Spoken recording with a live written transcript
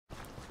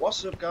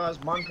What's up guys,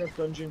 Minecraft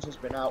Dungeons has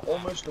been out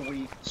almost a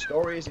week, the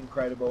story is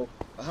incredible,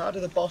 but how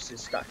do the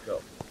bosses stack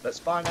up? Let's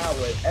find out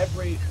with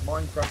every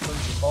Minecraft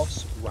Dungeon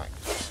boss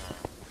ranked.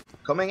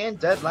 Coming in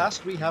dead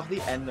last we have the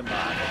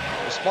Enderman.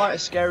 Despite a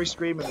scary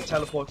scream and the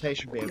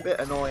teleportation being a bit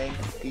annoying,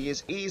 he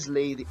is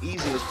easily the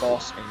easiest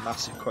boss in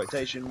massive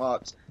quotation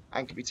marks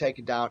and can be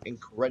taken down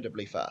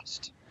incredibly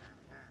fast.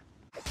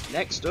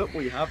 Next up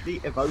we have the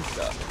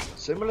Evoker.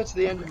 Similar to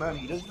the Enderman,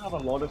 he doesn't have a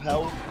lot of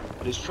health,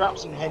 but his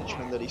traps and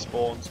henchmen that he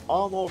spawns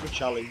are more of a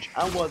challenge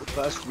and were the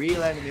first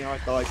real enemy I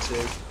died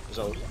to as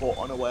I was caught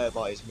unaware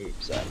by his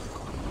moveset.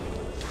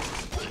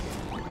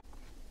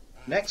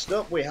 Next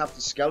up we have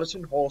the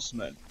Skeleton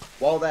Horsemen.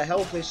 While their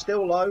health is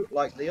still low,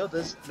 like the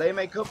others, they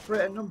make up for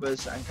it in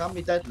numbers and can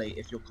be deadly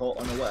if you're caught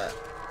unaware.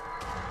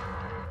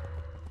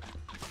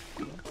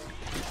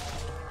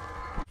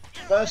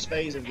 First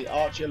phase of the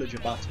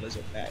Arch-Illager battle is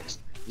up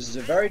next. This is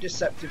a very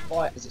deceptive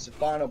fight as it's a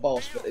final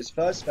boss, but this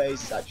first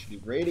phase is actually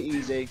really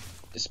easy,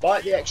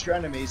 despite the extra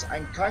enemies,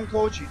 and can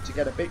cause you to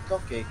get a bit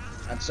cocky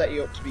and set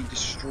you up to be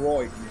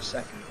destroyed in the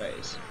second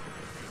phase.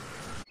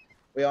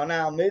 We are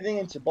now moving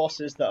into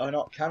bosses that are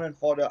not cannon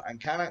fodder and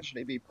can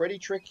actually be pretty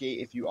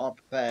tricky if you aren't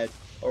prepared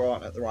or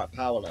aren't at the right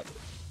power level.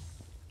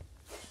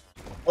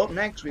 Up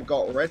next we've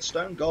got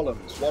Redstone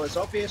Golems. While it's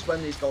obvious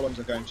when these golems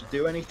are going to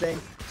do anything,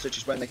 such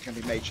as when they can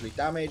be majorly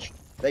damaged,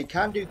 they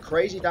can do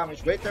crazy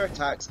damage with their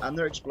attacks and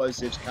their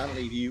explosives can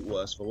leave you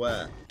worse for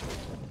wear.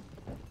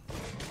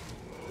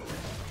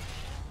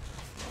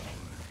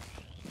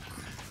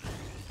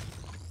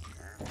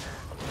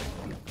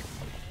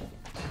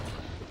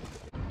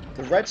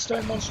 The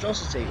Redstone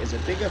Monstrosity is a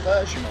bigger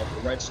version of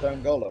the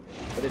Redstone Golem,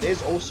 but it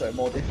is also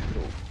more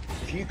difficult.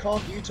 If you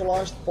can't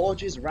utilise the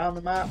forges around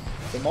the map,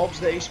 the mobs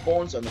that he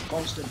spawns and the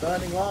constant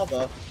burning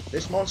lava,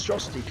 this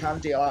monstrosity can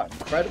deal out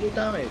incredible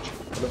damage,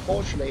 but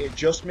unfortunately it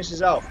just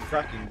misses out from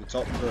cracking the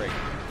top 3.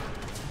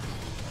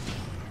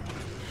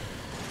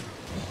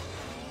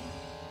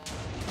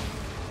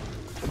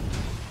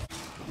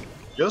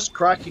 Just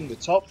cracking the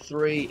top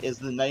 3 is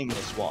the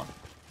Nameless one.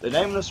 The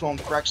Nameless one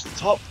cracks the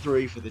top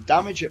 3 for the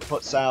damage it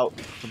puts out,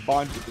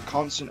 combined with the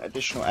constant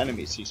additional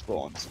enemies he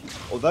spawns.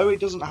 Although he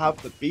doesn't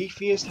have the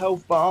beefiest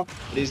health bar,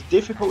 it is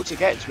difficult to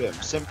get to him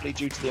simply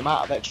due to the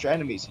amount of extra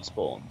enemies he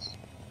spawns.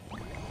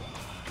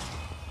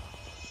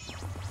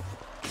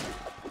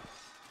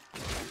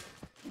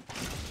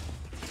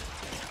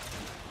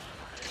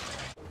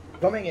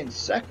 Coming in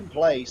second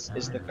place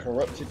is the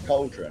Corrupted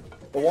Cauldron,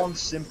 for one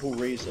simple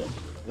reason: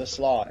 the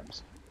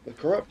slimes. The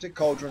Corrupted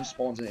Cauldron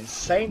spawns an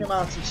insane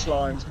amount of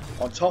slimes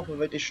on top of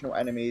additional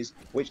enemies,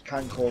 which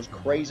can cause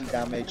crazy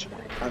damage,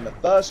 and the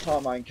first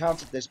time I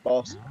encountered this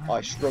boss,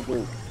 I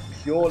struggled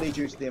purely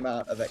due to the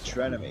amount of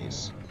extra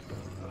enemies.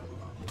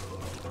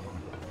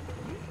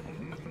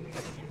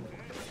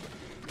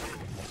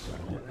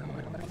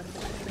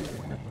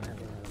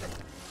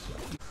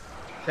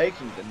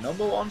 Taking the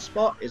number 1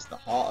 spot is the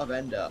Heart of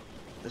Ender.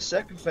 The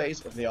second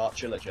phase of the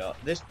Arch-Illager,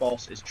 this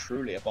boss is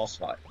truly a boss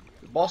fight.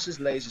 The boss's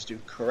lasers do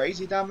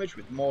crazy damage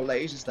with more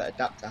lasers that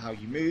adapt to how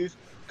you move.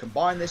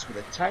 Combine this with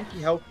a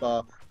tanky health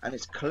bar and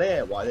it's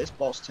clear why this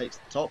boss takes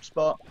the top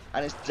spot,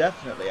 and it's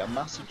definitely a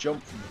massive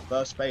jump from the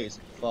first phase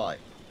of the fight.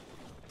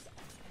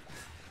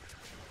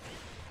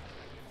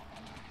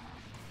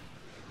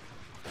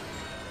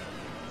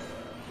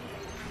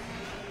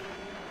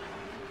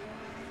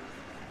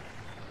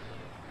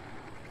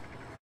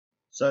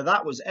 So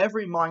that was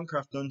every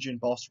Minecraft dungeon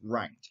boss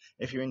ranked.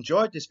 If you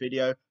enjoyed this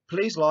video,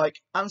 please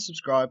like and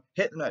subscribe,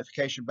 hit the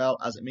notification bell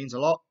as it means a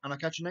lot, and I'll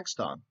catch you next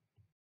time.